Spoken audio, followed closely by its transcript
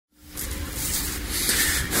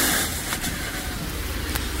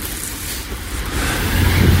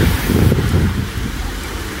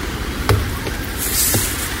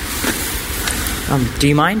Do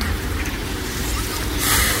you mind?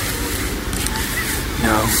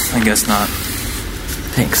 No, I guess not.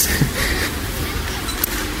 Thanks.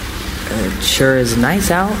 It sure is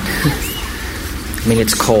nice out. I mean,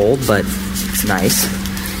 it's cold, but it's nice.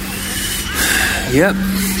 Yep,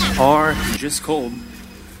 or just cold.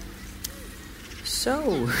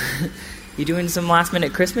 So, you doing some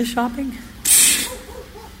last-minute Christmas shopping?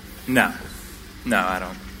 No, I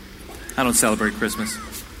don't. I don't celebrate Christmas.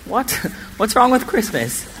 What? What's wrong with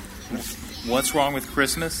Christmas? What's wrong with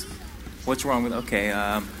Christmas?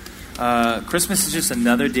 Christmas is just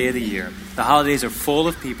another day of the year. The holidays are full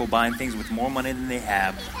of people buying things with more money than they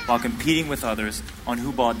have while competing with others on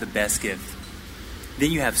who bought the best gift.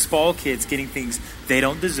 Then you have spoiled kids getting things they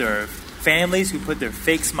don't deserve, families who put their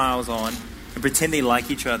fake smiles on and pretend they like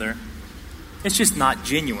each other. It's just not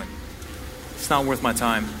genuine. It's not worth my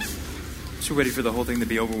time. I'm too ready for the whole thing to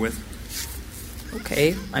be over with.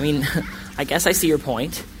 Okay, I mean, I guess I see your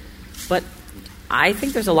point. But I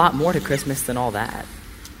think there's a lot more to Christmas than all that.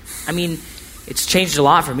 I mean, it's changed a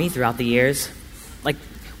lot for me throughout the years. Like,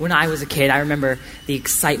 when I was a kid, I remember the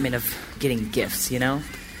excitement of getting gifts, you know?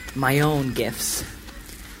 My own gifts.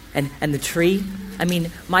 And the tree, I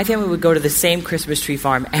mean, my family would go to the same Christmas tree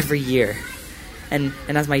farm every year. And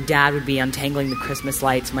as my dad would be untangling the Christmas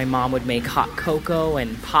lights, my mom would make hot cocoa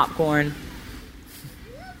and popcorn.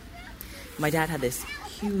 My dad had this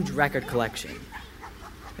huge record collection.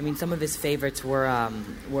 I mean, some of his favorites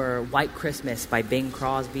were White Christmas by Bing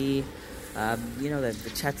Crosby,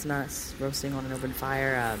 the chestnuts roasting on an open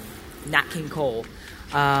fire, Nat King Cole,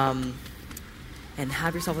 and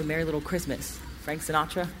Have Yourself a Merry Little Christmas, Frank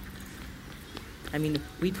Sinatra. I mean,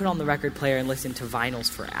 we'd put on the record player and listen to vinyls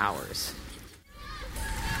for hours.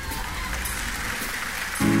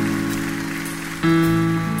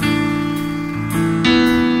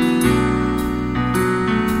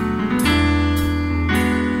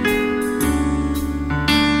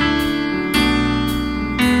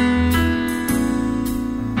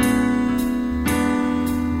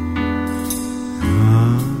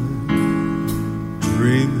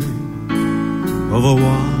 Of a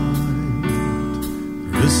white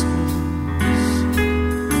Christmas,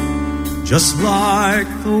 just like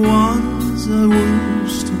the ones I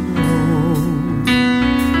used to know,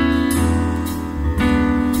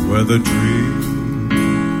 where the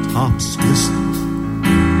tree tops glisten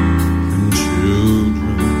and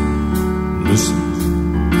children listen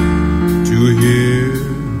to hear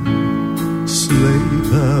sleigh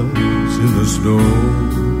bells in the snow.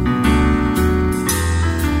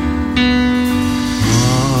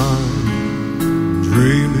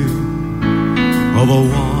 Dreaming of a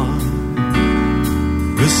white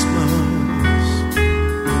Christmas,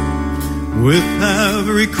 with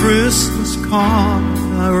every Christmas card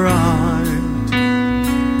I write.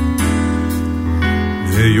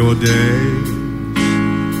 May your days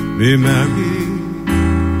be merry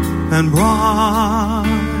and bright,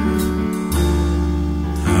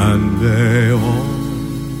 and may all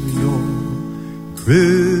your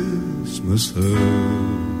Christmases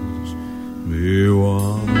be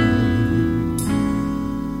white.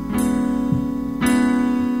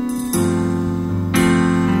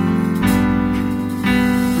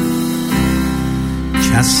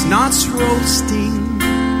 Chestnuts roasting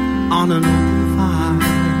on an open fire,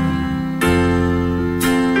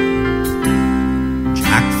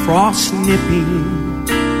 Jack Frost nipping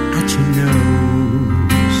at your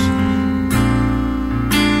nose,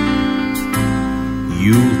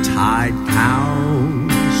 Yuletide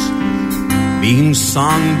cows being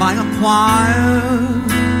sung by a choir,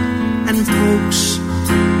 and folks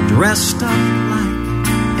dressed up like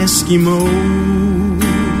Eskimos.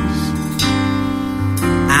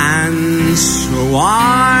 And so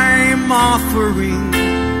I'm offering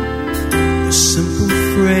a simple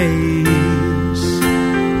phrase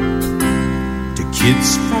to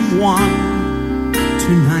kids from 1 to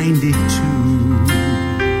 92.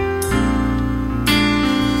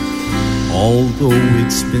 Although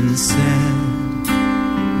it's been said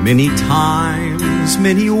many times,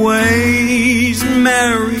 many ways,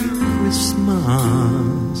 Merry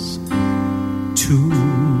Christmas to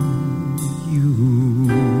you.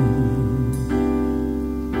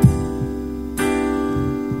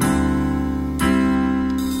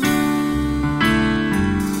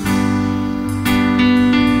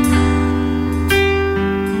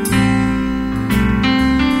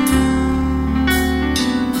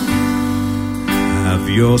 Have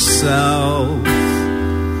yourself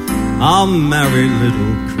a merry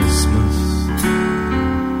little Christmas.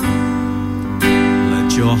 Let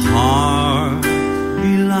your heart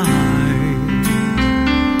be light.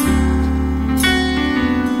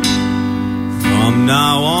 From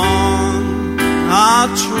now on, our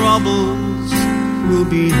troubles will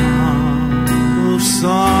be out of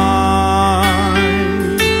sight.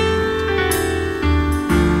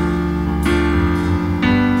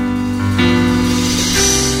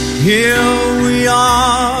 Here we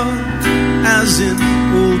are, as in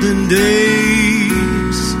olden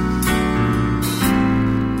days,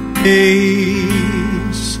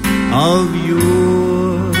 days of yore.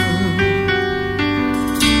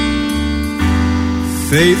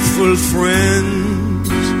 Faithful friends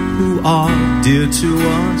who are dear to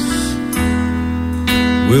us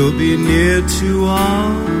will be near to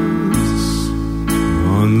us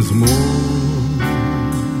once more.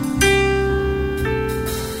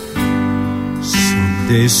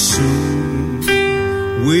 Someday soon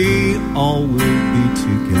we all will be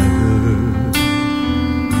together,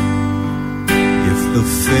 if the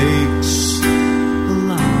fates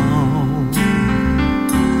allow.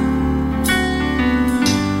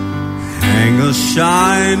 Hang a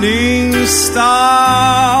shining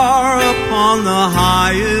star upon the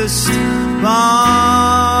highest bough,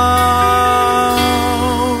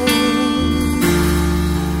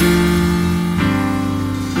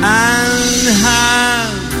 and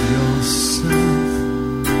have yourself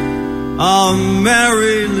a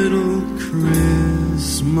merry little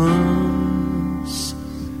Christmas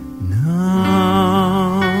now.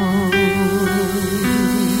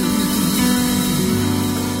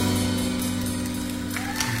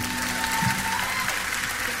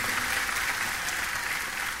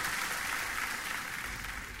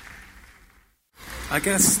 I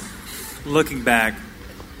guess, looking back,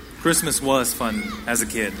 Christmas was fun as a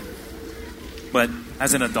kid. But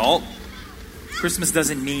as an adult, Christmas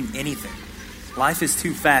doesn't mean anything. Life is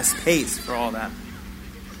too fast-paced for all that.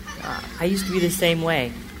 I used to be the same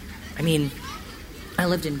way. I mean, I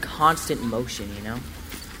lived in constant motion, you know?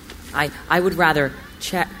 I would rather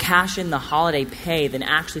cash in the holiday pay than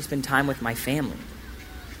actually spend time with my family.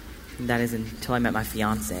 And that is until I met my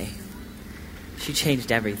fiancée. She changed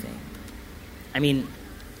everything. I mean,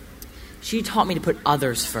 she taught me to put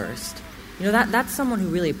others first. You know, that's someone who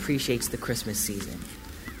really appreciates the Christmas season.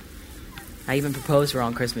 I even proposed to her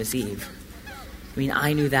on Christmas Eve. I mean,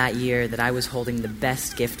 I knew that year that I was holding the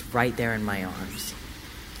best gift right there in my arms.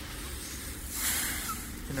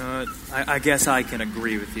 You know, I guess I can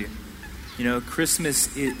agree with you. You know,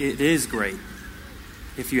 Christmas, it is great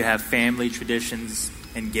if you have family traditions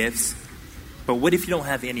and gifts. But what if you don't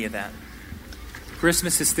have any of that?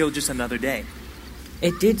 Christmas is still just another day.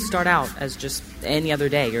 It did start out as just any other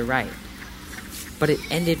day, you're right. But it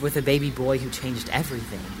ended with a baby boy who changed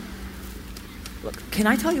everything. Look, can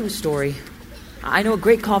I tell you a story? I know a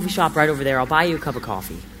great coffee shop right over there. I'll buy you a cup of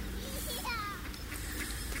coffee.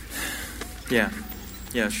 Yeah,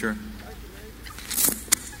 sure.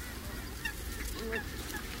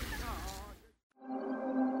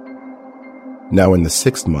 Now in the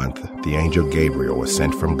 6th month, the angel Gabriel was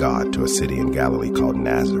sent from God to a city in Galilee called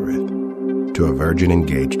Nazareth, to a virgin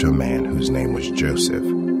engaged to a man whose name was Joseph,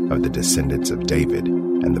 of the descendants of David,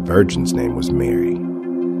 and the virgin's name was Mary.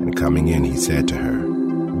 And coming in, he said to her,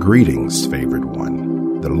 "Greetings, favored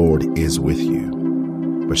one, the Lord is with you."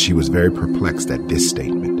 But she was very perplexed at this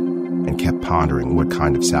statement, and kept pondering what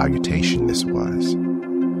kind of salutation this was.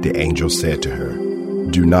 The angel said to her,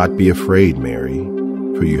 "Do not be afraid, Mary,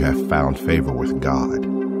 for you have found favor with God.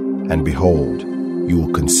 And behold, you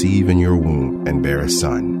will conceive in your womb and bear a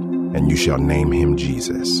son, and you shall name him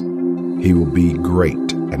Jesus. He will be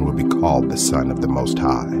great and will be called the Son of the Most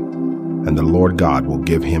High. And the Lord God will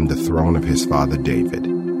give him the throne of his father David,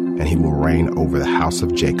 and he will reign over the house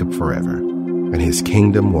of Jacob forever, and his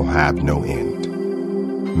kingdom will have no end."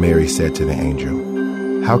 Mary said to the angel,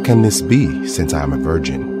 "How can this be, since I am a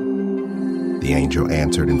virgin?" The angel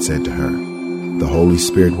answered and said to her, "The Holy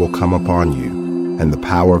Spirit will come upon you, and the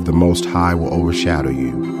power of the Most High will overshadow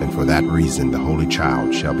you, and for that reason the Holy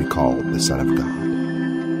Child shall be called the Son of God.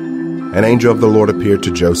 An angel of the Lord appeared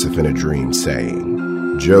to Joseph in a dream,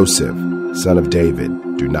 saying, "Joseph, son of David,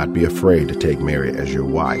 do not be afraid to take Mary as your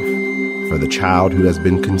wife, for the child who has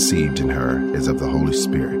been conceived in her is of the Holy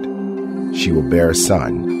Spirit. She will bear a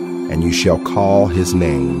son, and you shall call his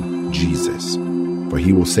name Jesus, for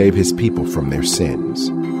he will save his people from their sins."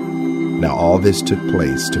 Now all this took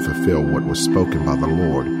place to fulfill what was spoken by the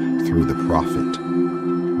Lord through the prophet.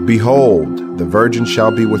 "Behold, the virgin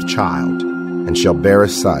shall be with child, and shall bear a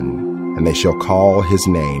son, and they shall call his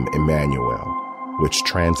name Emmanuel," which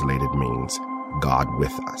translated means God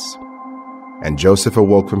with us. And Joseph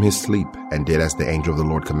awoke from his sleep, and did as the angel of the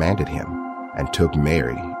Lord commanded him, and took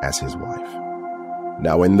Mary as his wife.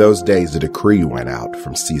 Now in those days a decree went out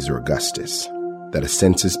from Caesar Augustus, that a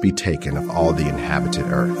census be taken of all the inhabited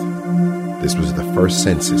earth. This was the first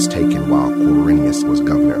census taken while Quirinius was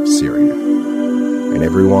governor of Syria. And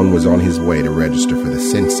everyone was on his way to register for the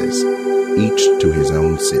census, each to his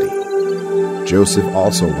own city. Joseph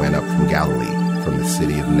also went up from Galilee, from the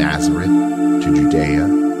city of Nazareth to Judea,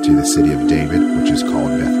 to the city of David, which is called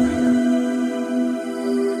Bethlehem.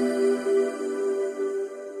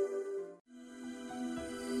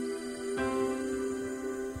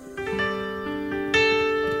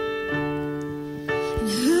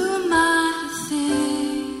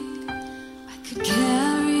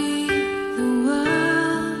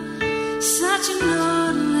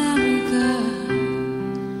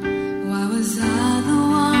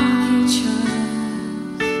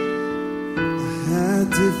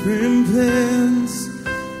 Different plans.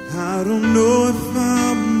 I don't know if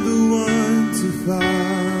I'm the one to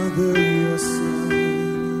father your son,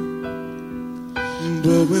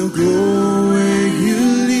 but we'll go where you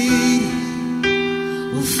lead.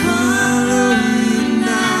 We'll follow you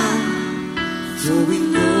now, for we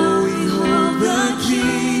know we hold the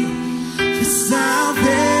key. For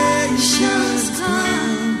salvation's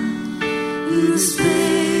come in this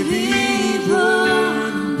baby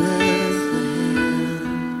born in Bethlehem.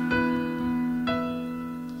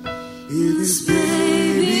 In this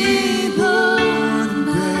baby born in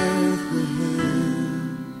Bethlehem.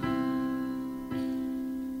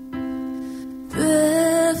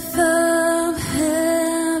 Breath of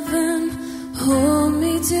heaven, hold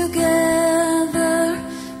me together,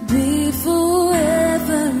 be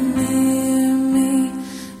forever near me.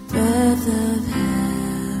 Breath of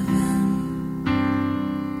heaven,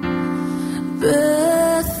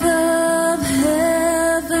 breath of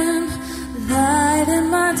heaven, light in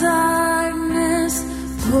my darkness,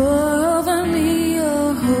 pour over me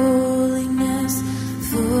your holiness,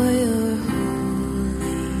 for your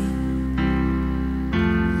holy.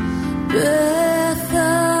 Breath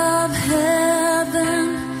of heaven,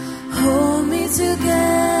 hold me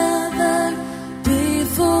together, be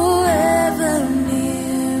forever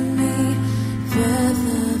near me. Breath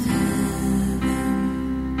of heaven,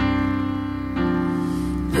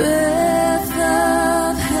 breath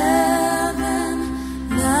of heaven,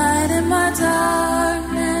 light in my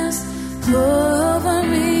darkness, pour over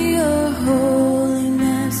me your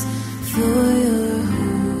holiness, for your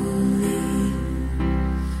holy.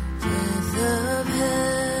 Breath of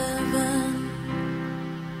heaven.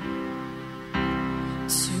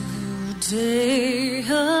 Today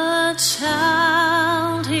a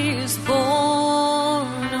child is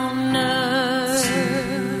born on earth.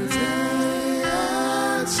 Today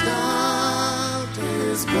a child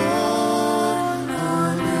is born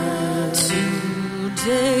on earth.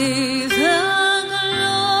 Today the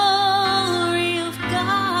glory of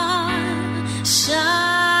God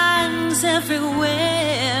shines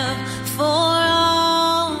everywhere for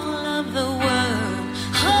all of the world.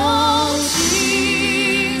 Oh,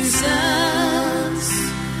 Jesus,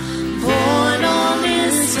 born on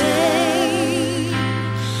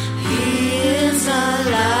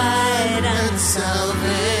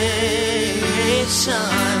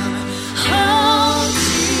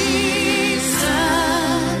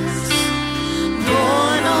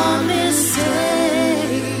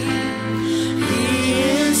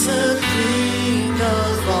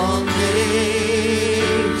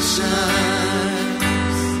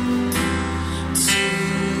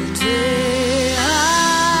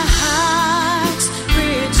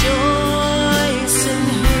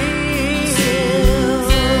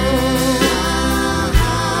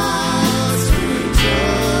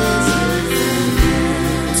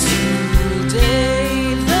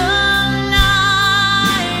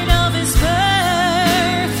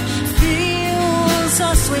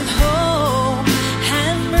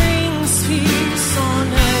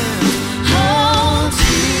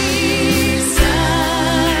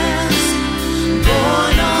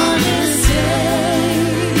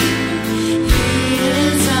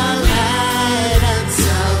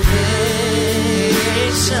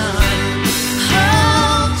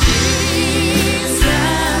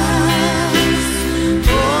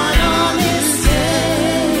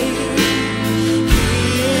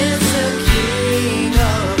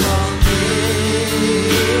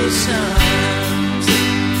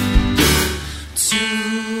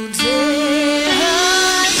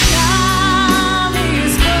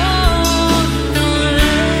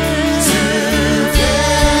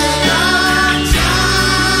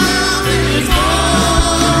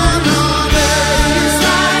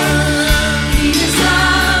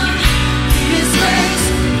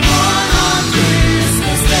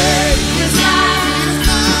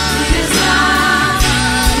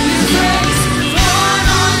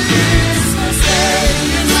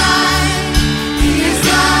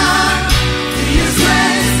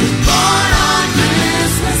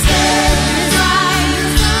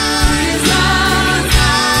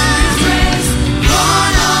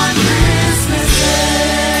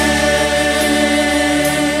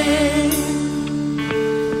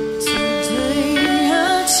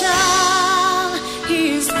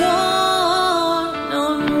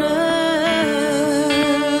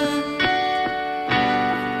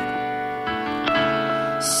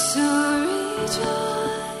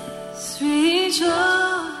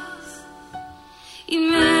rejoice,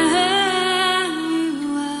 Emmanuel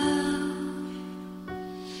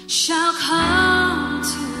shall come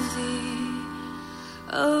to thee,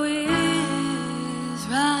 O Israel.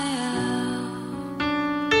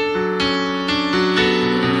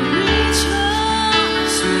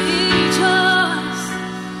 Rejoice, rejoice,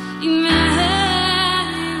 Emmanuel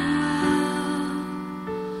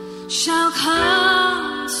shall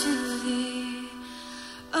come to thee,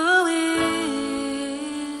 O Israel.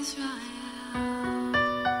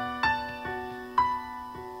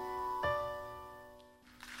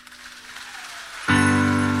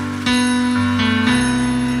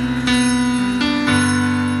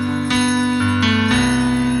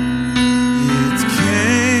 It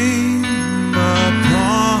came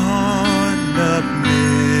upon the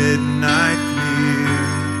midnight clear,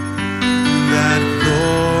 that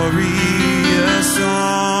glorious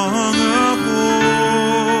song of old,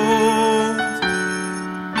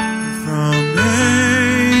 from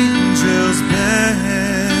angels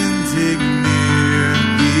bending near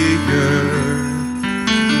the earth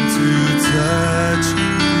to touch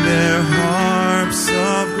their harps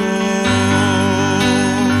of gold.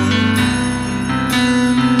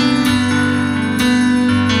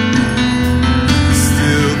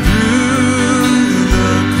 Still through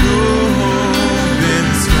the cloven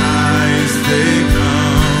skies they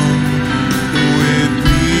come, with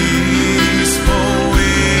peaceful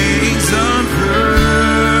wings unfurled.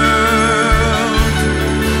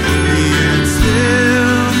 Yet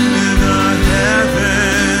still the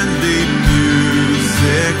heavenly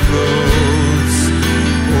music flows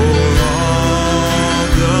o'er all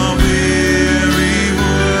the weary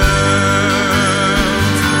world.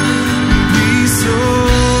 Peace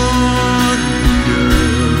on the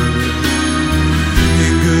earth,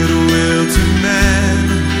 and goodwill to men,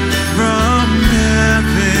 from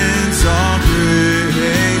heaven's all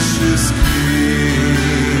gracious King.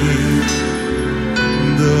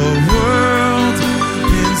 The world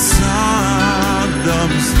in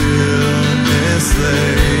Sodom stillness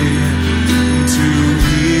lay, to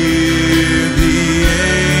hear the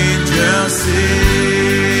angels sing.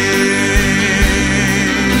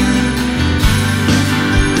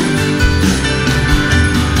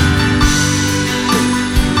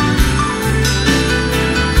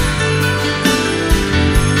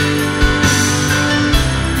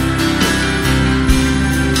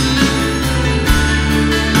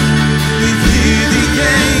 We hear the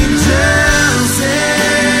angels sing.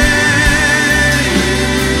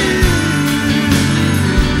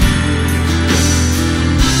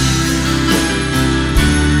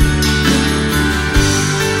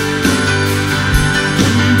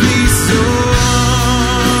 Peace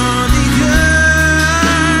on the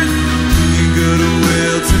earth, and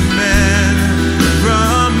goodwill to men,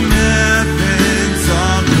 from heaven's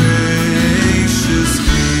all gracious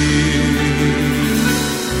King.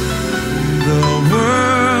 The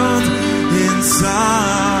world in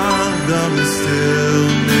Sodom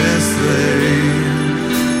stillness lay,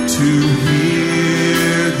 to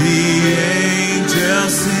hear the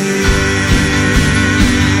angels sing.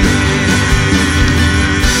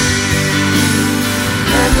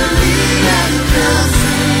 Heavenly angels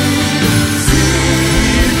sing, sing.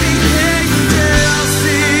 The angels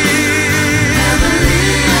sing. Heavenly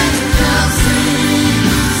angels sing,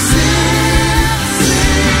 sing,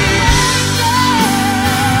 sing.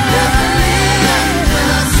 Heavenly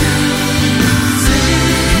angels sing, sing.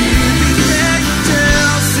 The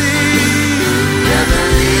angels sing.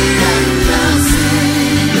 Heavenly angels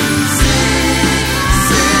sing, sing,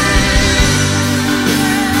 sing.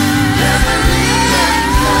 Heavenly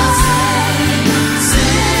angels sing,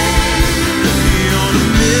 sing. On a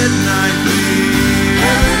midnight beam.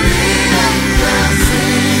 Heavenly angels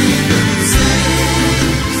sing, sing,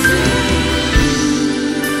 sing.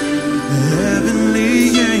 Heavenly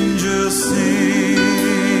angels sing.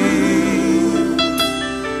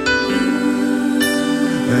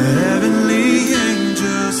 Heavenly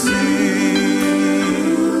angels sing.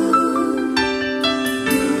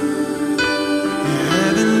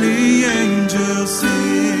 Heavenly angels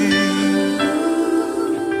sing.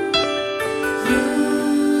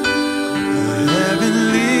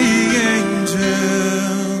 Heavenly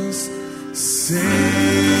angels sing.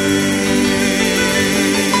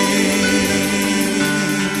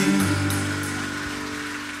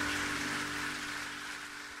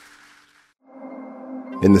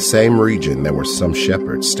 In the same region, there were some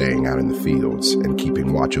shepherds staying out in the fields and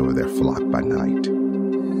keeping watch over their flock by night.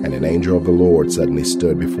 And an angel of the Lord suddenly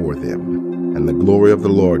stood before them, and the glory of the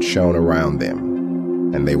Lord shone around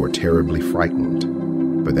them, and they were terribly frightened.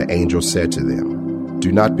 But the angel said to them,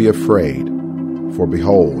 "Do not be afraid. For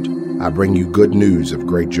behold, I bring you good news of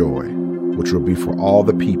great joy, which will be for all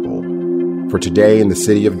the people. For today in the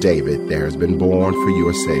city of David there has been born for you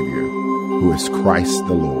a Savior, who is Christ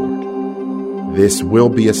the Lord. This will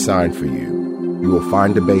be a sign for you. You will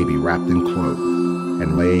find a baby wrapped in clothes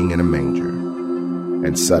and laying in a manger.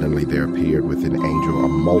 And suddenly there appeared with an angel a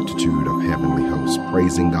multitude of heavenly hosts,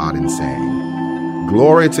 praising God and saying,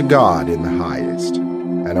 Glory to God in the highest,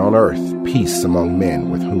 and on earth peace among men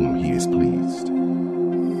with whom he is pleased.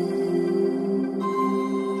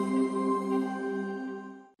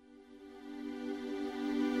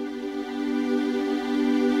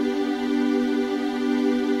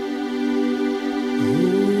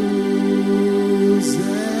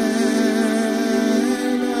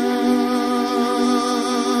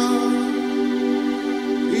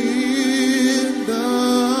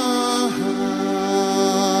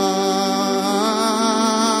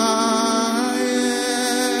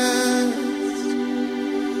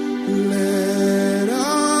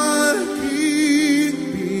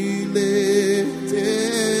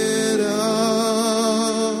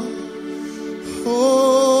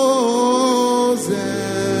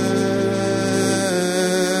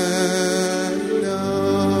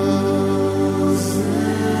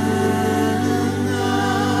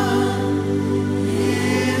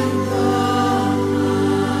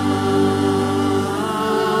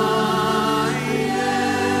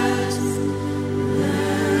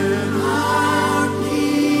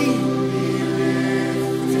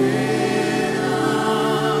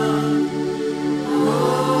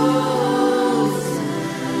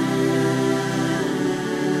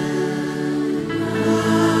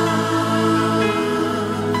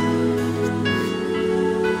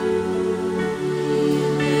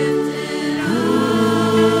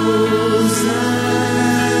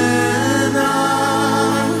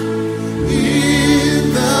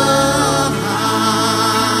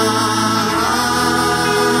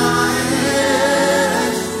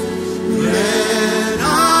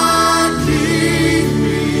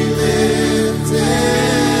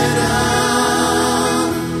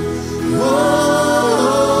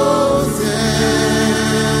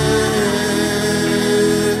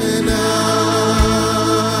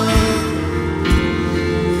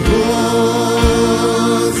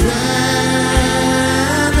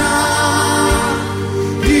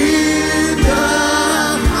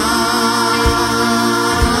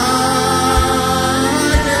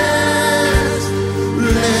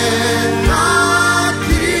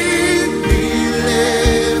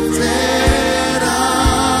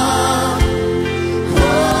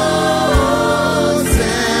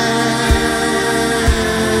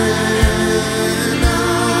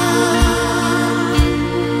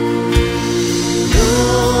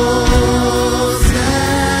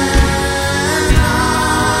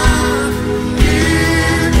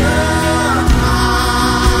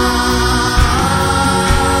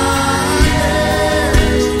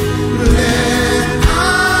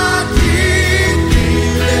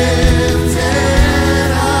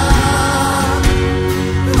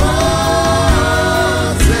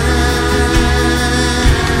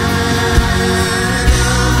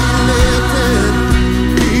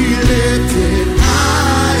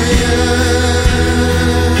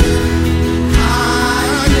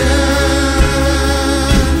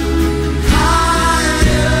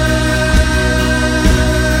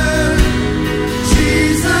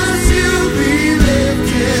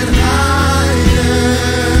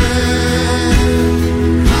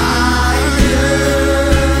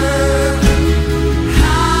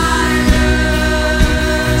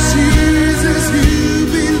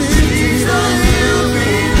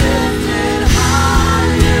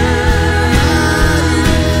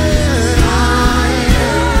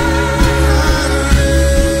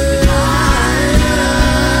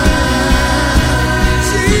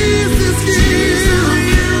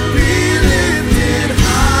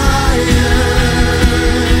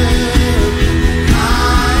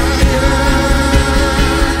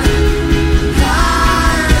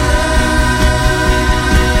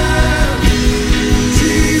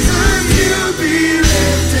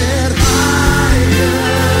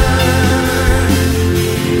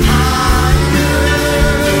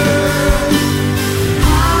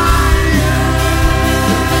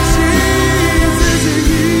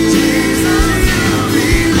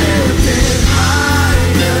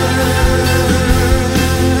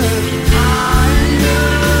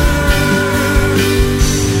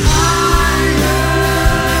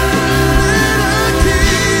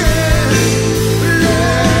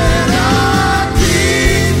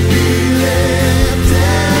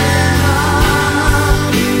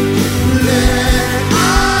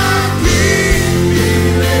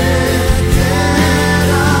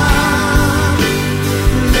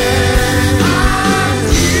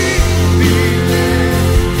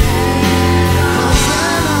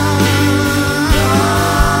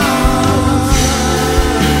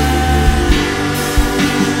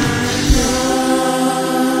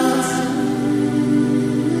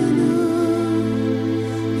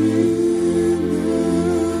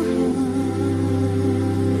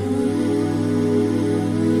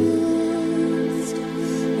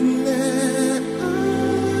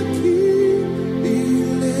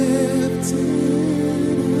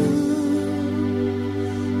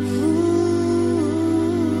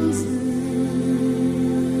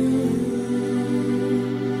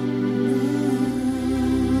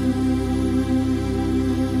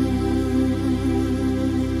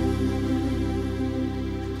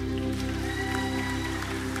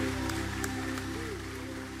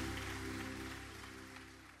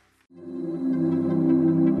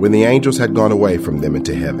 When the angels had gone away from them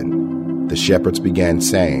into heaven, the shepherds began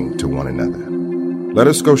saying to one another, "Let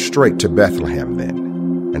us go straight to Bethlehem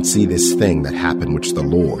then, and see this thing that happened which the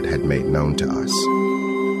Lord had made known to us."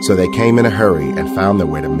 So they came in a hurry and found their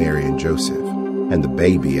way to Mary and Joseph, and the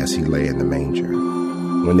baby as he lay in the manger.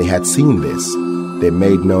 When they had seen this, they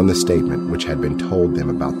made known the statement which had been told them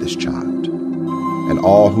about this child. And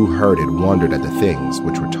all who heard it wondered at the things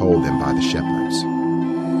which were told them by the shepherds.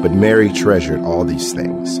 But Mary treasured all these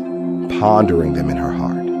things, pondering them in her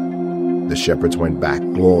heart. The shepherds went back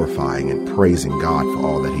glorifying and praising God for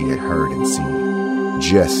all that he had heard and seen,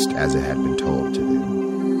 just as it had been told to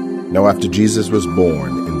them. Now after Jesus was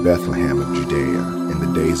born in Bethlehem of Judea, in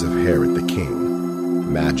the days of Herod the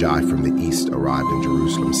king, Magi from the east arrived in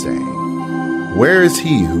Jerusalem, saying, "Where is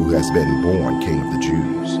he who has been born King of the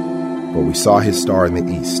Jews? For we saw his star in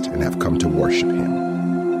the east and have come to worship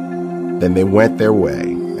him." Then they went their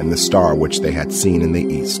way, and the star which they had seen in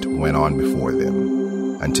the east went on before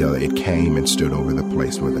them, until it came and stood over the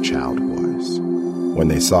place where the child was. When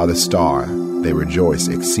they saw the star, they rejoiced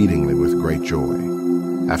exceedingly with great joy.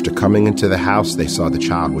 After coming into the house, they saw the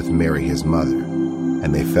child with Mary his mother,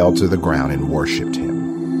 and they fell to the ground and worshipped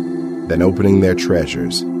him. Then opening their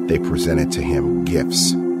treasures, they presented to him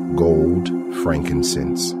gifts, gold,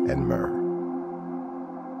 frankincense, and myrrh.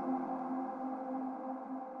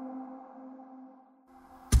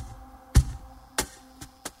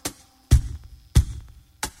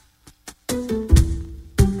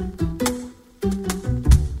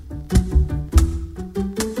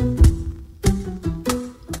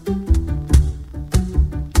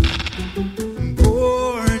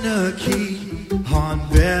 Born a king on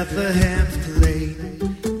Bethlehem's plain,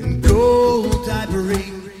 and gold I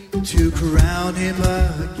bring to crown him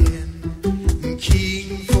again.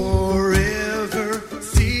 King forever,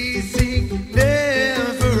 ceasing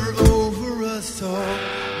never, over us all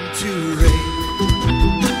to reign.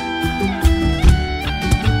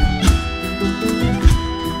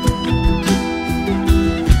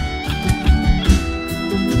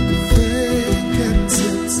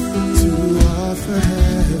 Frankincense to offer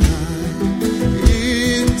have I,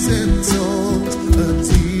 incense on a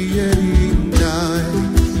deity nigh.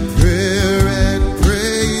 Prayer and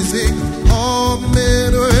praising, all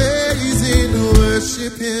men raising,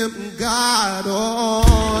 worship him, God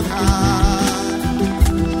on high.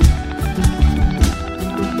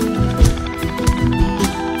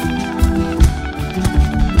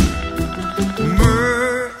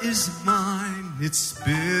 Myrrh is mine, its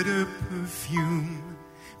bitter perfume,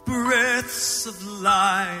 breaths of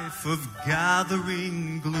life, of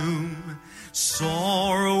gathering gloom,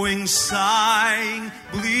 sorrowing, sighing,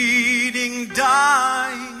 bleeding,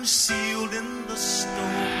 dying, sealed in the stone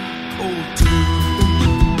cold tomb.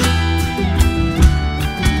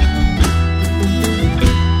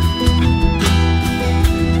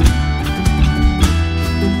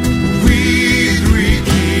 We three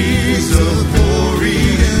kings of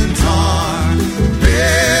Orient are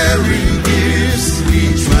bearing gifts, we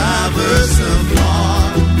traverse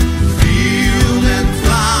afar, field and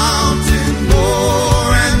fountain, moor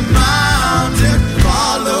and mountain,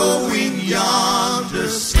 following yonder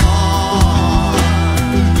star.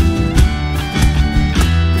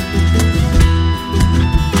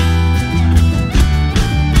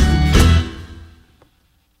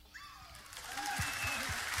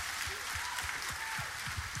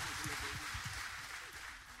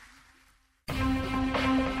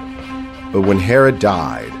 But when Herod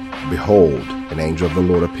died, behold, an angel of the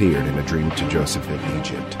Lord appeared in a dream to Joseph in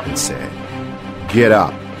Egypt, and said, "Get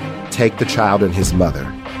up, take the child and his mother,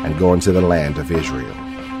 and go into the land of Israel."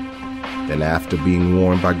 Then after being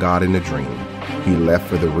warned by God in a dream, he left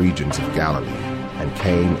for the regions of Galilee, and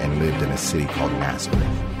came and lived in a city called Nazareth.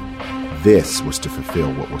 This was to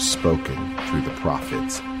fulfill what was spoken through the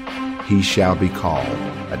prophets: "He shall be called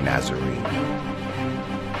a Nazarene."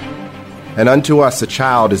 And unto us a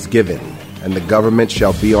child is given, and the government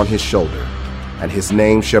shall be on his shoulder, and his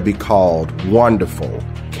name shall be called Wonderful,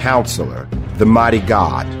 Counselor, the Mighty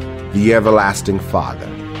God, the Everlasting Father,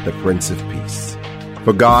 the Prince of Peace.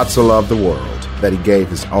 For God so loved the world, that he gave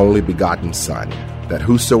his only begotten Son, that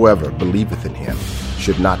whosoever believeth in him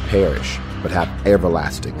should not perish, but have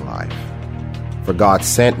everlasting life. For God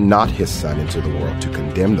sent not his Son into the world to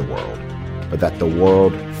condemn the world, but that the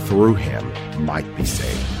world through him might be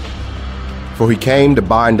saved. For he came to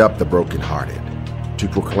bind up the brokenhearted, to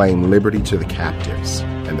proclaim liberty to the captives,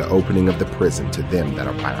 and the opening of the prison to them that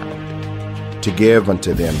are bound, to give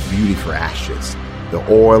unto them beauty for ashes, the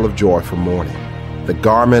oil of joy for mourning, the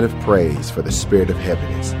garment of praise for the spirit of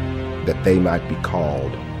heaviness, that they might be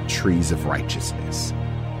called trees of righteousness,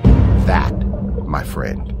 that my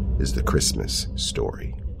friend, is the Christmas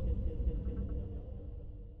story.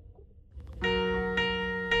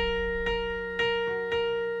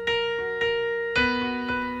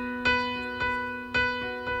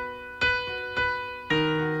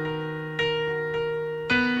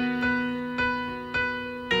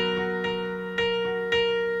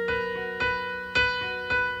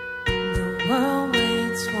 The world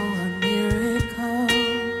waits for a miracle.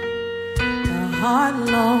 The heart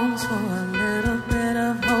longs for a little bit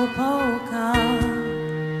of hope.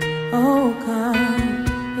 Oh come,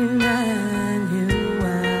 Emmanuel.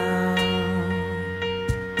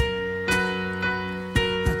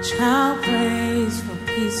 A child prays for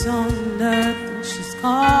peace on earth, and she's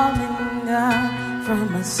calling out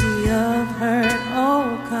from a sea of hurt.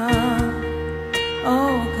 Oh come,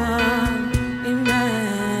 Emmanuel.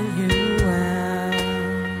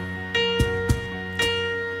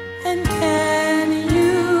 And can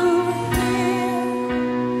you hear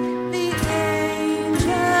the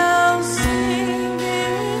angels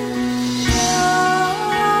singing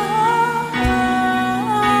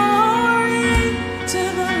glory to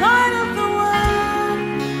the light of the world?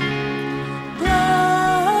 Glory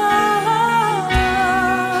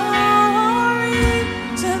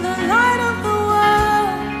to the light of the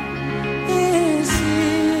world is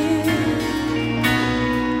here.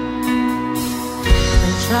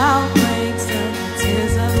 The child breaks up the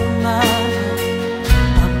tears of a mother.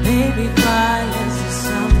 A baby cry as the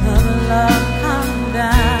sound of love.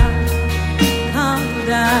 Come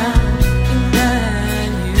down, Emmanuel.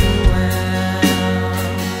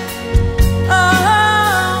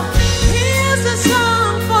 Oh, here's a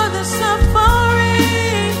song for the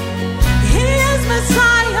suffering. He is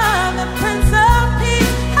Messiah, the Prince of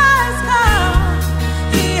Peace has come.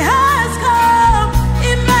 He has come,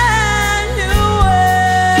 Emmanuel.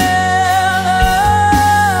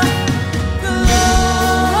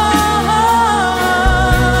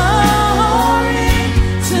 Glory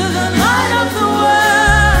to the light of the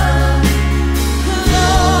world.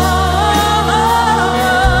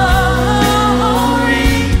 Glory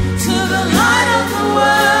to the light of the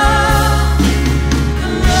world.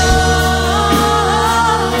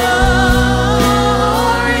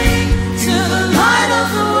 Glory to the light of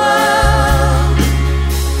the world.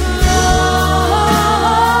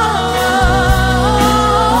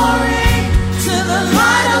 Glory to the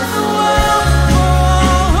light of the world.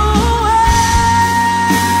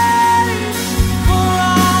 For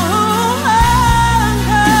all who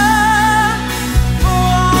hunger, for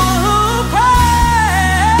all who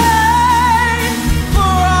pray,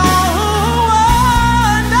 for all who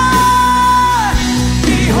wonder,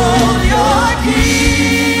 behold your King,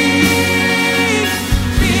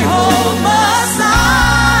 behold Messiah,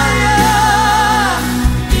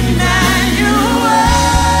 Emmanuel,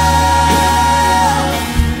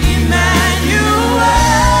 Emmanuel.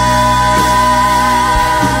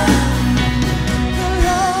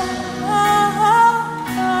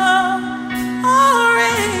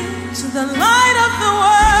 Glory to the light of the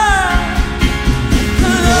world.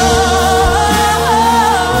 Glory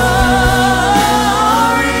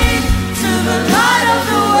to the light of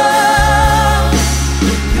the world.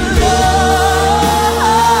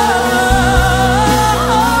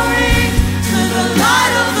 Glory to the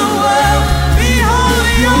light of the world. Behold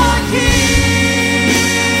your King,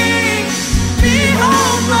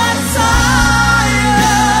 behold Messiah,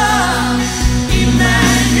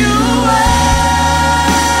 Emmanuel,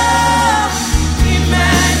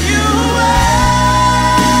 Emmanuel.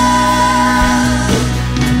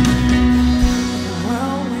 The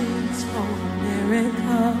world waits for a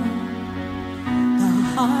miracle. The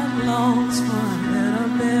heart longs for a little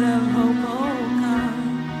bit of hope.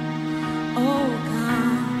 Oh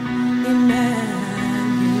come, Emmanuel.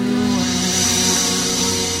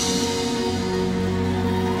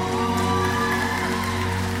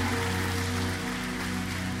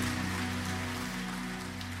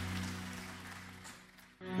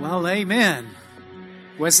 Well, amen.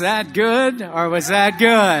 Was that good or was that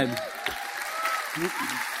good?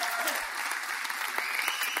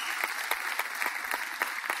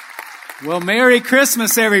 Well, Merry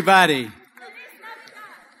Christmas, everybody.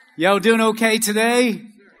 Y'all doing okay today?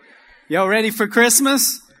 Y'all ready for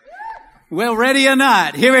Christmas? Well, ready or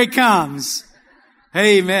not, here it comes.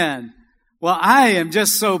 Amen. Well, I am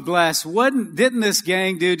just so blessed. Didn't this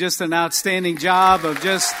gang do just an outstanding job of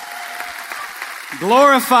just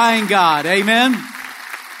glorifying God? Amen.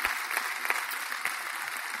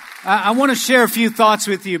 I want to share a few thoughts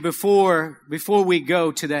with you before we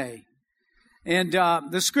go today. And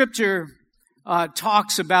the scripture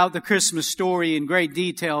talks about the Christmas story in great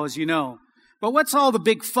detail, as you know. But what's all the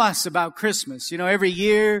big fuss about Christmas? You know, every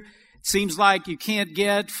year it seems like you can't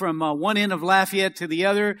get from one end of Lafayette to the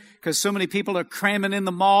other because so many people are cramming in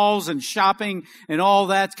the malls and shopping and all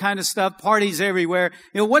that kind of stuff, parties everywhere.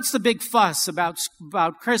 You know, what's the big fuss about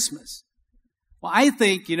Christmas? Well, I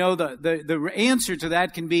think, you know, the answer to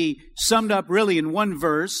that can be summed up really in one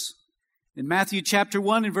verse. In Matthew chapter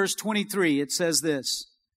 1 and verse 23, it says this,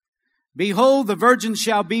 "Behold, the virgin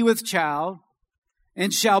shall be with child,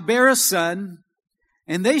 and shall bear a son,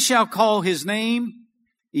 and they shall call his name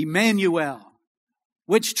Emmanuel,"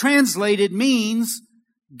 which translated means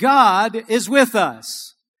God is with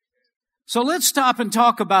us. So let's stop and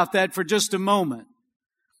talk about that for just a moment.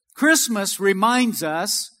 Christmas reminds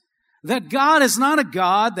us that God is not a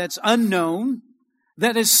God that's unknown,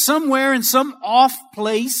 that is somewhere in some off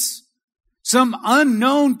place, some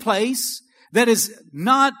unknown place that is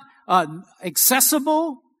not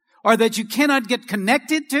accessible or that you cannot get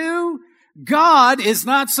connected to. God is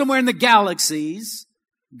not somewhere in the galaxies.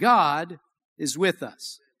 God is with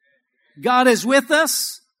us. God is with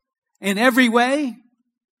us in every way,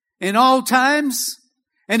 in all times,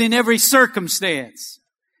 and in every circumstance.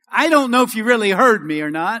 I don't know if you really heard me or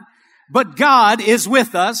not, but God is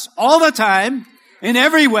with us all the time, in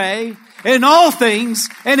every way, in all things,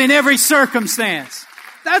 and in every circumstance.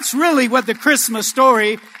 That's really what the Christmas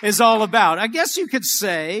story is all about. I guess you could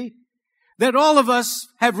say that all of us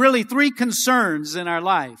have really three concerns in our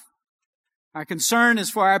life. Our concern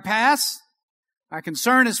is for our past, our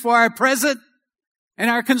concern is for our present,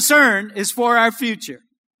 and our concern is for our future.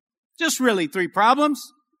 Just really three problems.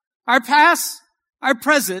 Our past, our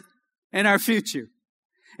present, and our future.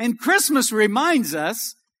 And Christmas reminds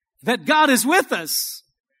us that God is with us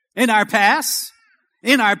in our past,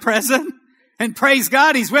 in our present, and praise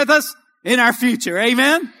God, He's with us in our future.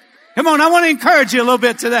 Amen? Come on, I want to encourage you a little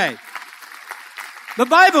bit today. The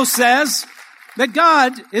Bible says that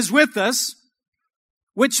God is with us,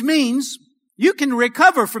 which means you can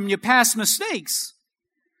recover from your past mistakes.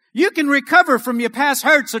 You can recover from your past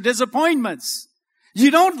hurts or disappointments.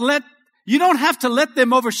 You don't have to let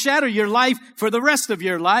them overshadow your life for the rest of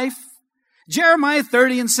your life. Jeremiah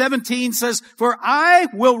 30:17 says, "For I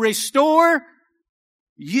will restore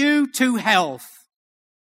you to health,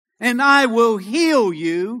 and I will heal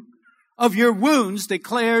you of your wounds,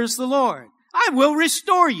 declares the Lord." I will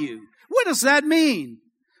restore you. What does that mean?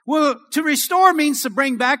 Well, to restore means to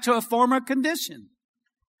bring back to a former condition.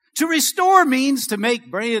 To restore means to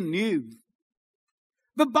make brand new.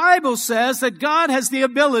 The Bible says that God has the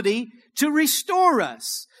ability to restore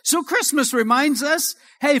us. So Christmas reminds us,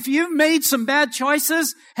 hey, if you've made some bad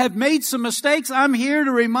choices, have made some mistakes, I'm here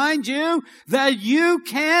to remind you that you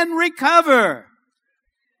can recover.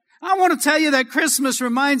 I want to tell you that Christmas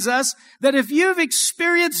reminds us that if you've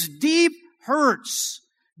experienced deep hurts,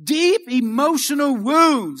 deep emotional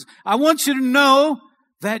wounds, I want you to know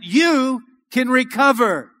that you can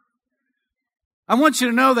recover. I want you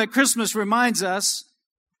to know that Christmas reminds us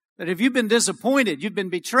that if you've been disappointed, you've been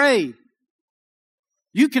betrayed,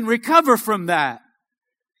 you can recover from that.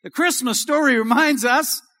 The Christmas story reminds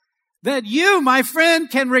us that you, my friend,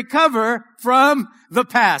 can recover from the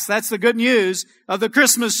past. That's the good news of the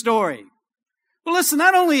Christmas story. Well, listen,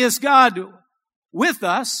 not only is God with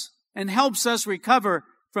us and helps us recover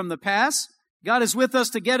from the past, God is with us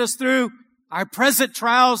to get us through our present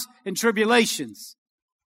trials and tribulations.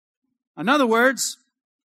 In other words,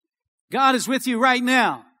 God is with you right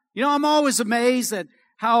now. You know, I'm always amazed at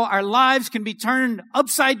how our lives can be turned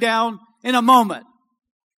upside down in a moment.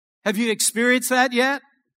 Have you experienced that yet?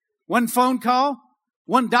 One phone call,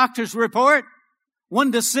 one doctor's report,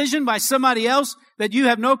 one decision by somebody else that you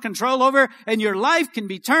have no control over, and your life can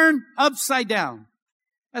be turned upside down.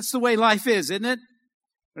 That's the way life is, isn't it?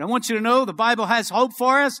 But I want you to know the Bible has hope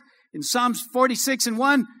for us. In Psalms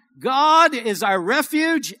 46:1, God is our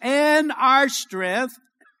refuge and our strength,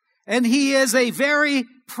 and He is a very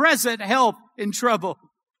present help in trouble.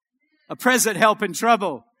 A present help in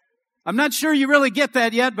trouble. I'm not sure you really get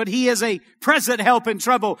that yet, but He is a present help in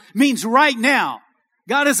trouble. Means right now.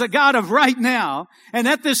 God is a God of right now. And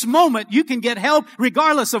at this moment, you can get help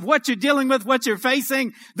regardless of what you're dealing with, what you're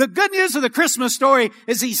facing. The good news of the Christmas story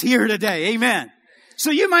is He's here today. Amen.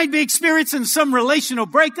 So you might be experiencing some relational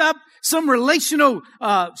breakup, some relational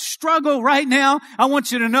struggle right now. I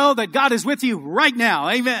want you to know that God is with you right now.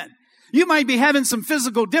 Amen. You might be having some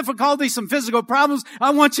physical difficulties, some physical problems.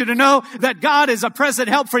 I want you to know that God is a present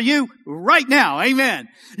help for you right now. Amen.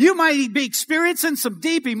 You might be experiencing some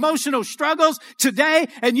deep emotional struggles today,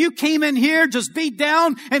 and you came in here just beat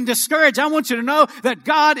down and discouraged. I want you to know that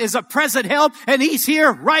God is a present help, and He's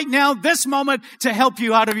here right now, this moment, to help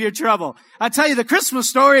you out of your trouble. I tell you, the Christmas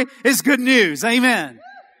story is good news. Amen.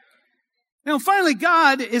 Now, finally,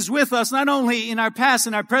 God is with us not only in our past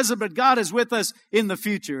and our present, but God is with us in the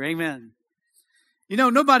future. Amen. You know,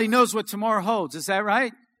 nobody knows what tomorrow holds. Is that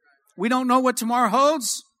right? We don't know what tomorrow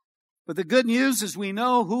holds, but the good news is we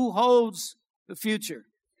know who holds the future.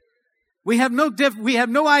 We have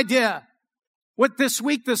no idea what this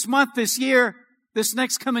week, this month, this year, this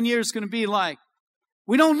next coming year is going to be like.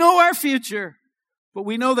 We don't know our future, but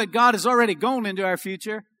we know that God has already gone into our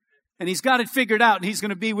future, and He's got it figured out, and He's going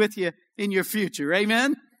to be with you in your future.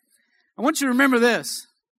 Amen? I want you to remember this.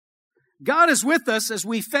 God is with us as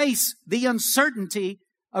we face the uncertainty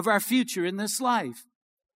of our future in this life.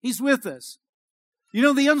 He's with us. You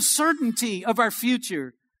know, the uncertainty of our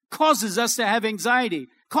future causes us to have anxiety,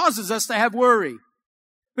 causes us to have worry.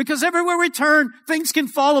 Because everywhere we turn, things can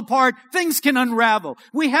fall apart, things can unravel.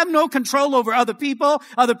 We have no control over other people,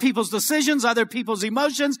 other people's decisions, other people's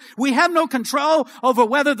emotions. We have no control over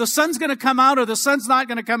whether the sun's going to come out or the sun's not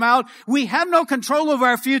going to come out. We have no control over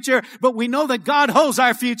our future, but we know that God holds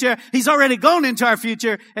our future. He's already gone into our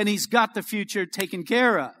future, and He's got the future taken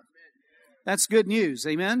care of. That's good news.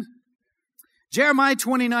 Amen? Jeremiah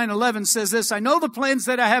 29:11 says this, I know the plans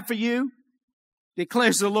that I have for you,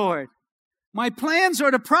 declares the Lord. My plans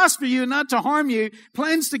are to prosper you and not to harm you,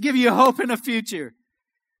 plans to give you hope in a future.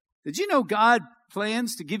 Did you know God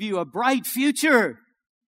plans to give you a bright future?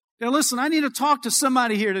 Now listen, I need to talk to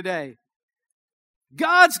somebody here today.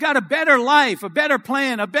 God's got a better life, a better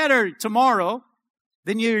plan, a better tomorrow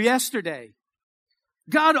than your yesterday.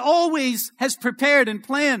 God always has prepared and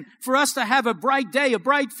planned for us to have a bright day, a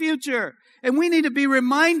bright future. And we need to be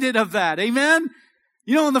reminded of that. Amen?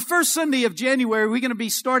 You know, on the first Sunday of January, we're going to be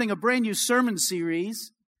starting a brand new sermon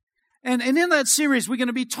series. And in that series, we're going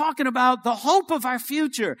to be talking about the hope of our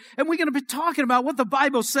future. And we're going to be talking about what the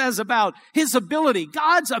Bible says about His ability,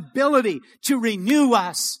 God's ability to renew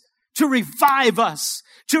us, to revive us,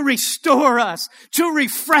 to restore us, to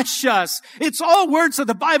refresh us. It's all words that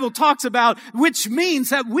the Bible talks about, which means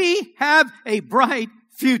that we have a bright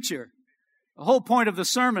future. The whole point of the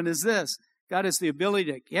sermon is this. God has the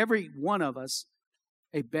ability to give every one of us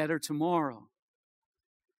a better tomorrow.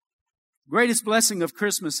 Greatest blessing of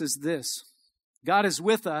Christmas is this. God is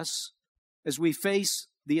with us as we face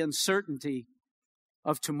the uncertainty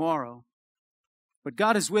of tomorrow. But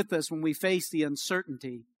God is with us when we face the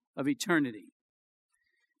uncertainty of eternity.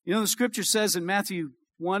 You know, the scripture says in Matthew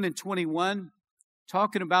 1:21,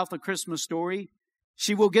 talking about the Christmas story,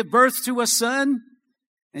 she will give birth to a son,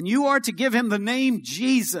 and you are to give him the name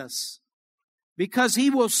Jesus, because He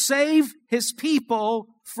will save His people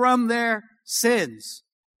from their sins.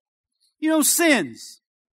 You know, sins.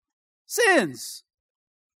 Sins.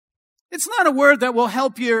 It's not a word that will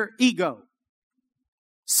help your ego.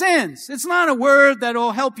 Sins. It's not a word that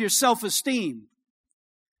will help your self-esteem.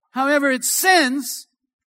 However, it's sins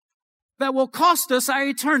that will cost us our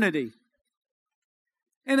eternity.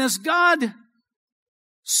 And as God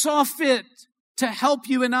saw fit to help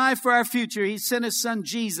you and I for our future, He sent His Son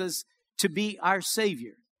Jesus to be our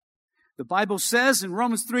Savior. The Bible says in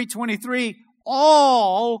Romans 3:23,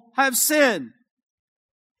 all have sinned.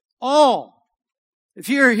 All. If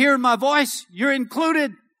you're hearing my voice, you're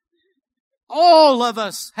included. All of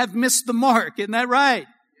us have missed the mark. Isn't that right?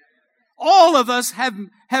 All of us have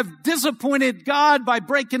disappointed God by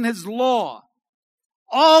breaking His law.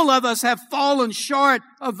 All of us have fallen short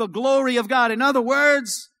of the glory of God. In other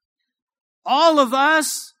words, all of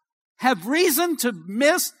us have reason to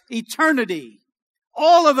miss eternity.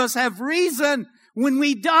 All of us have reason when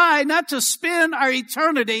we die not to spend our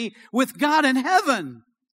eternity with God in heaven.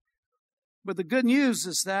 But the good news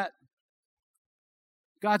is that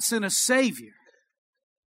God sent a Savior.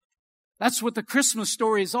 That's what the Christmas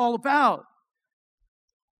story is all about.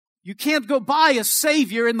 You can't go buy a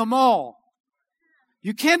Savior in the mall.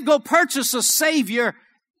 You can't go purchase a Savior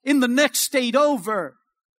in the next state over.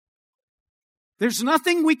 There's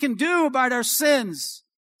nothing we can do about our sins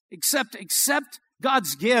except accept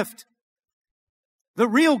God's gift. The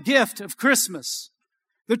real gift of Christmas.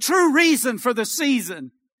 The true reason for the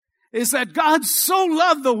season is that God so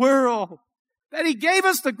loved the world that He gave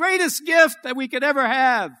us the greatest gift that we could ever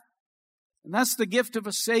have. And that's the gift of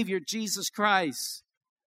a Savior, Jesus Christ.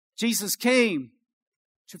 Jesus came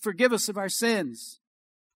to forgive us of our sins.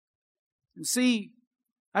 And see,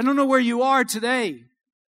 I don't know where you are today.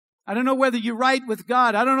 I don't know whether you're right with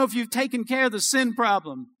God. I don't know if you've taken care of the sin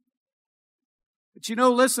problem. But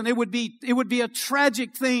listen, it would be a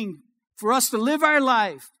tragic thing for us to live our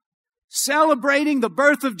life celebrating the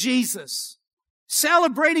birth of Jesus,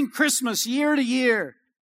 celebrating Christmas year to year,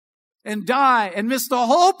 and die and miss the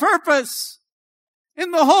whole purpose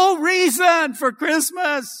and the whole reason for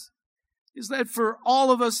Christmas is that for all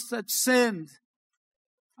of us that sinned,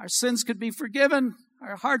 our sins could be forgiven,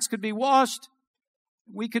 our hearts could be washed,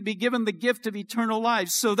 we could be given the gift of eternal life,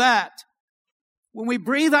 so that when we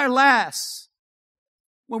breathe our last,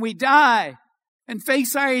 when we die and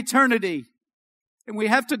face our eternity, and we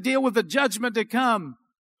have to deal with the judgment to come,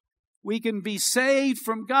 we can be saved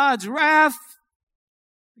from God's wrath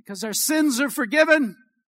because our sins are forgiven,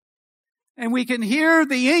 and we can hear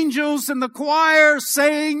the angels in the choir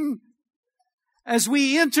sing as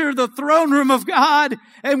we enter the throne room of God,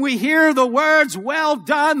 and we hear the words, "Well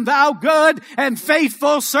done, thou good and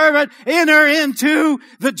faithful servant, enter into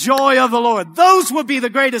the joy of the Lord." Those will be the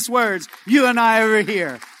greatest words you and I ever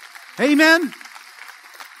hear. Amen?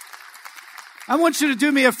 I want you to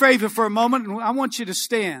do me a favor for a moment, and I want you to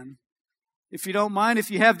stand. If you don't mind, if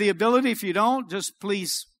you have the ability, if you don't, just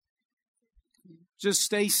please, just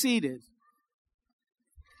stay seated.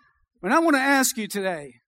 But I want to ask you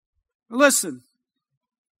today, listen,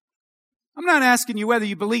 I'm not asking you whether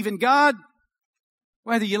you believe in God,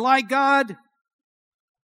 whether you like God,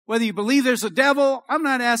 whether you believe there's a devil. I'm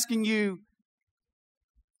not asking you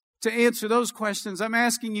to answer those questions. I'm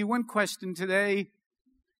asking you one question today.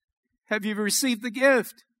 Have you received the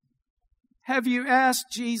gift? Have you asked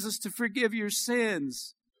Jesus to forgive your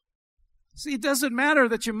sins? See, it doesn't matter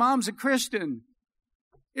that your mom's a Christian.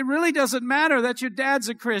 It really doesn't matter that your dad's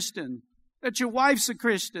a Christian, that your wife's a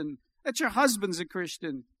Christian, that your husband's a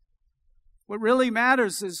Christian. What really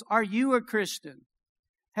matters is, are you a Christian?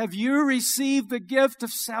 Have you received the gift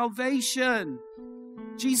of salvation?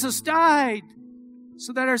 Jesus died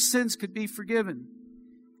so that our sins could be forgiven.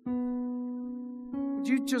 Would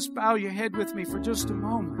you just bow your head with me for just a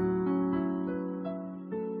moment?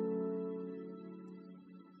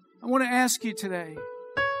 I want to ask you today,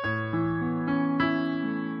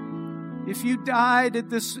 if you died at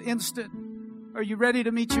this instant, are you ready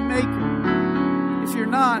to meet your Maker? If you're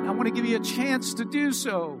not, I want to give you a chance to do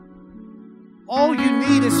so. All you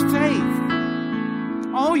need is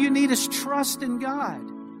faith. All you need is trust in God.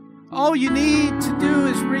 All you need to do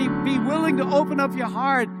is be willing to open up your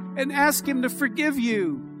heart and ask Him to forgive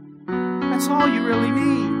you. That's all you really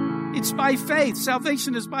need. It's by faith.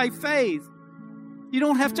 Salvation is by faith. You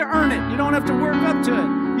don't have to earn it. You don't have to work up to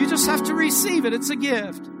it. You just have to receive it. It's a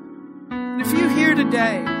gift. And if you're here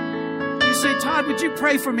today, you say, "Todd, would you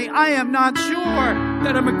pray for me? I am not sure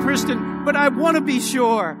that I'm a Christian, but I want to be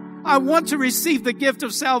sure. I want to receive the gift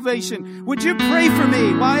of salvation. Would you pray for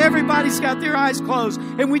me?" While everybody's got their eyes closed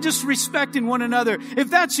and we just respecting one another. If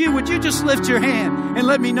that's you, would you just lift your hand and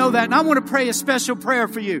let me know that? And I want to pray a special prayer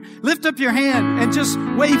for you. Lift up your hand and just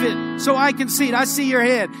wave it so I can see it. I see your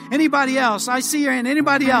hand. Anybody else? I see your hand.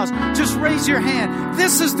 Anybody else? Just raise your hand.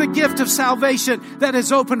 This is the gift of salvation that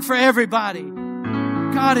is open for everybody.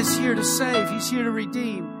 God is here to save. He's here to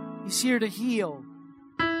redeem. He's here to heal.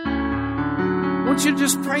 I want you to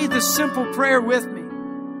just pray this simple prayer with me.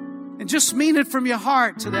 And just mean it from your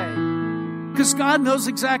heart today. Because God knows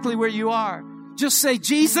exactly where you are. Just say,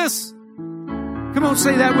 "Jesus." Come on,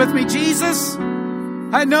 say that with me. "Jesus,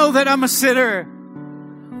 I know that I'm a sinner.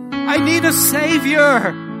 I need a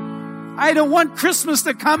Savior. I don't want Christmas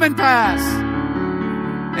to come and pass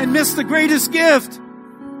and miss the greatest gift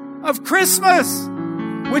of Christmas,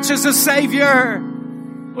 which is a Savior.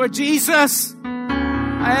 Lord Jesus,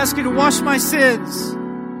 I ask you to wash my sins,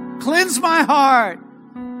 cleanse my heart,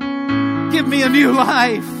 give me a new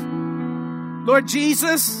life. Lord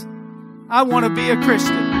Jesus, I want to be a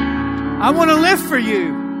Christian. I want to live for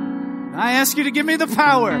you. I ask you to give me the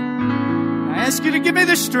power. I ask you to give me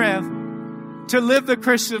the strength to live the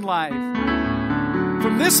Christian life.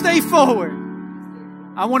 From this day forward,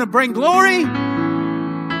 I want to bring glory.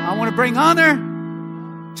 I want to bring honor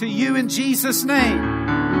to you in Jesus' name.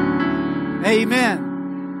 Amen.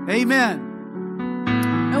 Amen.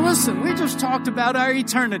 Now listen, we just talked about our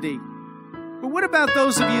eternity. But what about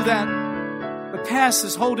those of you that the past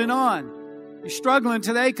is holding on? You're struggling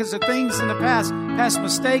today because of things in the past. Past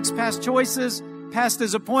mistakes, past choices, past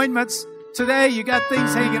disappointments. Today you got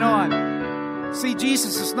things hanging on. See,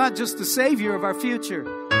 Jesus is not just the Savior of our future.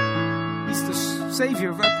 He's the Savior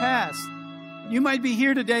of our past. You might be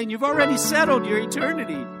here today and you've already settled your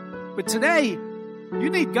eternity. But today, you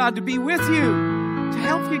need God to be with you, to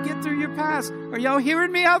help you get through your past. Are y'all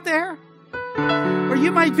hearing me out there? Or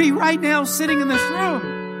you might be right now sitting in this room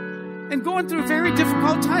and going through a very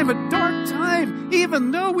difficult time, a dark time,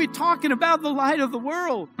 even though we're talking about the light of the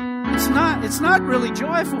world, it's not really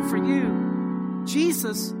joyful for you.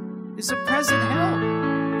 Jesus is a present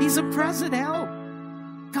help. He's a present help.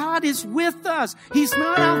 God is with us. He's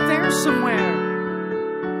not out there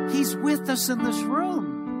somewhere. He's with us in this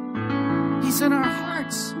room. He's in our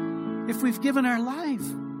hearts if we've given our life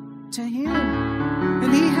to Him.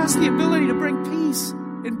 And He has the ability to bring peace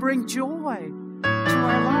and bring joy to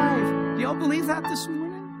our life. Do y'all believe that this morning?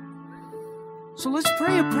 So let's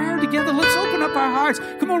pray a prayer together. Let's open up our hearts.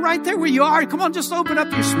 Come on, right there where you are. Come on, just open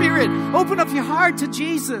up your spirit. Open up your heart to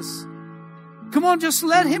Jesus. Come on, just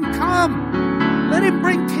let Him come. Let Him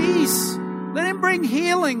bring peace. Let Him bring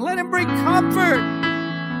healing. Let Him bring comfort.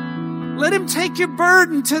 Let Him take your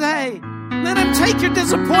burden today. Let Him take your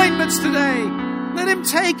disappointments today. Let Him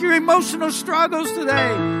take your emotional struggles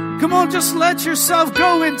today. Come on, just let yourself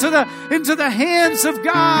go into the hands of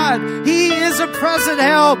God. He is a present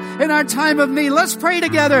help in our time of need. Let's pray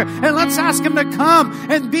together and let's ask Him to come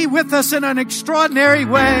and be with us in an extraordinary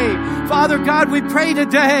way. Father God, we pray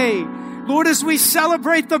today, Lord, as we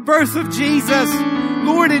celebrate the birth of Jesus,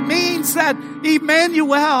 Lord, it means that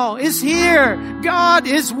Emmanuel is here. God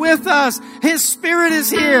is with us. His Spirit is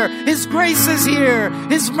here. His grace is here.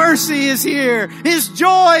 His mercy is here. His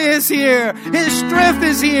joy is here. His strength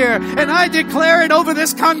is here. And I declare it over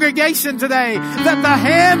this congregation today that the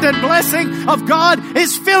hand and blessing of God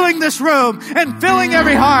is filling this room and filling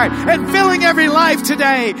every heart and filling every life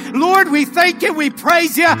today. Lord, we thank you. We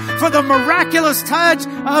praise you for the miraculous touch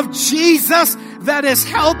of Jesus that is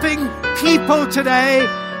helping people today.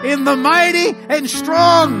 In the mighty and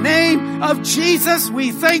strong name of Jesus,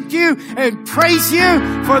 we thank you and praise you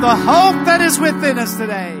for the hope that is within us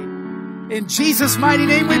today. In Jesus' mighty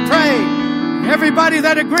name we pray. Everybody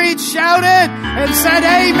that agreed shouted and said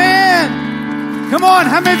amen. Come on,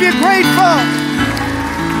 how many of you are grateful?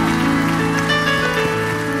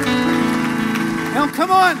 Now come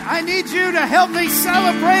on, I need you to help me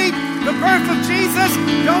celebrate the birth of Jesus.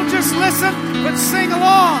 Don't just listen, but sing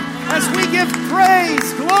along as we give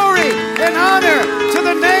praise, glory, and honor to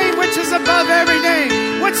the name which is above every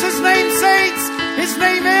name. What's His name, saints? His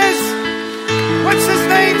name is? What's His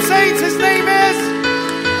name, saints? His name is?